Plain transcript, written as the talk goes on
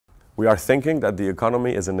We are thinking that the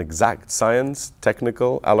economy is an exact science,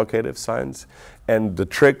 technical, allocative science, and the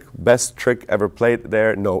best trick ever played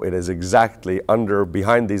there, no, it is exactly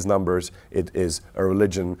behind these numbers, it is a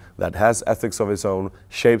religion that has ethics of its own,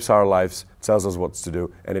 shapes our lives, tells us what to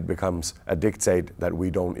do, and it becomes a dictate that we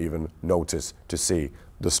don't even notice to see.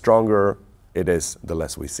 The stronger it is, the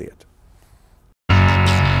less we see it.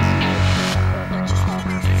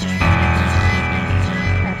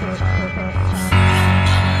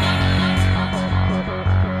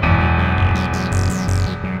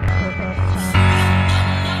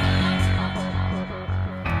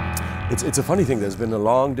 It's a funny thing. There's been a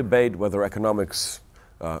long debate whether economics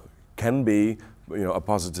can be, a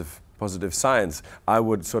positive science. I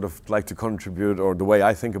would sort of like to contribute, or the way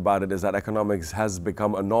I think about it is that economics has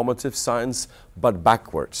become a normative science, but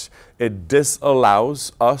backwards. It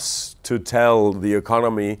disallows us to tell the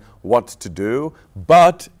economy what to do,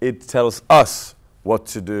 but it tells us what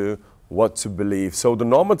to do, what to believe. So the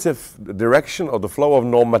normative direction, or the flow of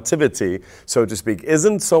normativity, so to speak,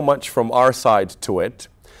 isn't so much from our side to it,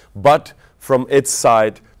 but from its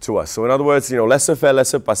side to us. So in other words, laissez-faire,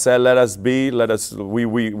 laissez-passer, let us be,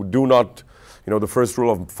 we do not, the first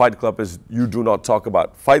rule of Fight Club is you do not talk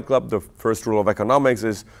about Fight Club. The first rule of economics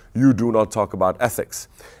is you do not talk about ethics.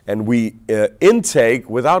 And we intake,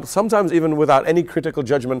 sometimes even without any critical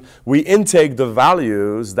judgment, we intake the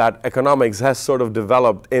values that economics has sort of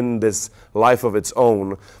developed in this life of its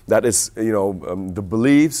own. That is, the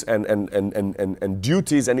beliefs and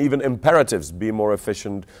duties and even imperatives. Be more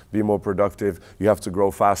efficient, be more productive, you have to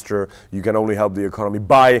grow faster, you can only help the economy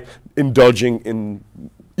by indulging in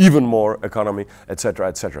even more economy, etc.,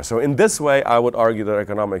 etc. So in this way, I would argue that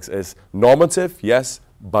economics is normative, yes,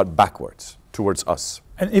 but backwards, towards us.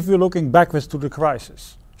 And if we're looking backwards to the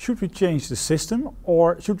crisis, should we change the system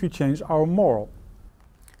or should we change our moral?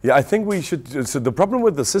 Yeah, I think we should. So the problem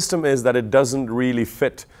with the system is that it doesn't really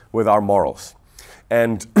fit with our morals.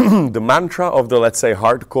 And the mantra of the, let's say,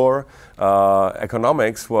 hardcore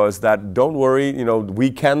economics was that don't worry, we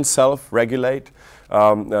can self-regulate.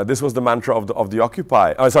 This was the mantra of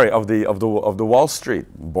the Wall Street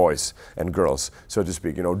boys and girls, so to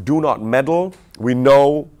speak. Do not meddle. We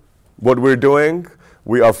know what we're doing.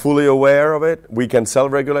 We are fully aware of it. We can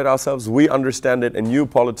self-regulate ourselves. We understand it. And you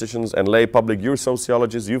politicians and lay public, you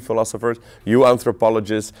sociologists, you philosophers, you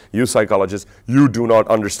anthropologists, you psychologists, you do not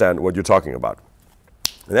understand what you're talking about.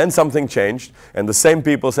 And then something changed, and the same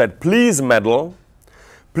people said, please meddle.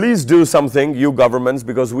 Please do something, you governments,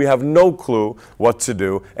 because we have no clue what to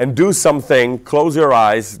do. And do something, close your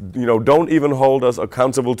eyes, don't even hold us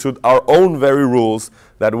accountable to our own very rules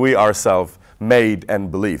that we ourselves made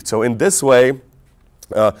and believed. So in this way,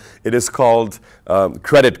 it is called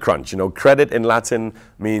credit crunch. Credit in Latin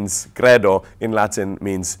means credo, in Latin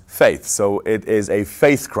means faith. So it is a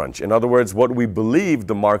faith crunch. In other words, what we believed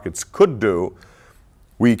the markets could do,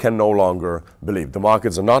 we can no longer believe. The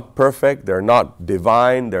markets are not perfect, they're not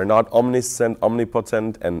divine, they're not omniscient,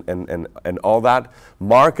 omnipotent, and all that.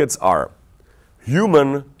 Markets are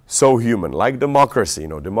human, so human, like democracy.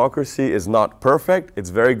 Democracy is not perfect,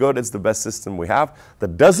 it's very good, it's the best system we have.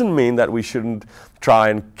 That doesn't mean that we shouldn't try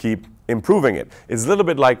and keep improving it. It's a little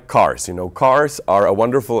bit like cars. Cars are a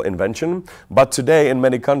wonderful invention, but today in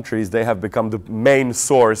many countries they have become the main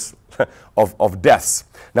source of deaths.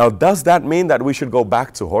 Now, does that mean that we should go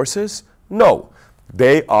back to horses? No.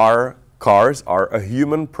 Cars are a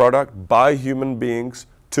human product by human beings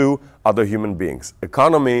to other human beings.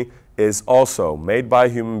 Economy is also made by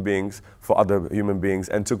human beings for other human beings.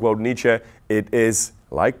 And to quote Nietzsche, it is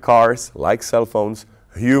like cars, like cell phones,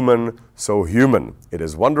 human, so human. It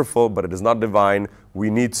is wonderful, but it is not divine. We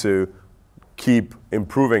need to keep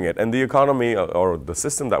improving it. And the economy, or the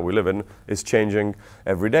system that we live in, is changing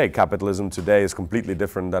every day. Capitalism today is completely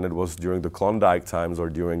different than it was during the Klondike times or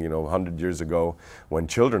during, 100 years ago when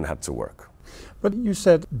children had to work. But you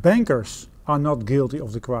said bankers are not guilty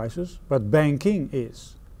of the crisis, but banking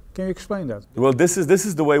is. Can you explain that? Well, this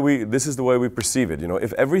is the way we perceive it.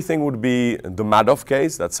 If everything would be the Madoff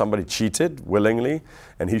case, that somebody cheated willingly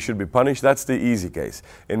and he should be punished, that's the easy case.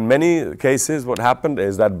 In many cases, what happened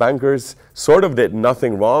is that bankers sort of did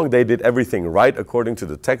nothing wrong. They did everything right according to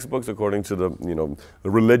the textbooks, according to the the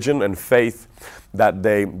religion and faith that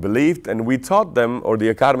they believed. And we taught them, or the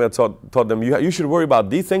Academy taught them, you should worry about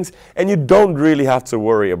these things, and you don't really have to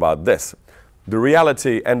worry about this. The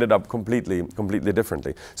reality ended up completely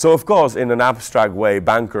differently. So of course, in an abstract way,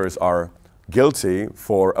 bankers are guilty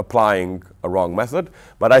for applying a wrong method.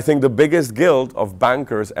 But I think the biggest guilt of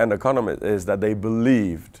bankers and economists is that they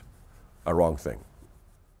believed a wrong thing.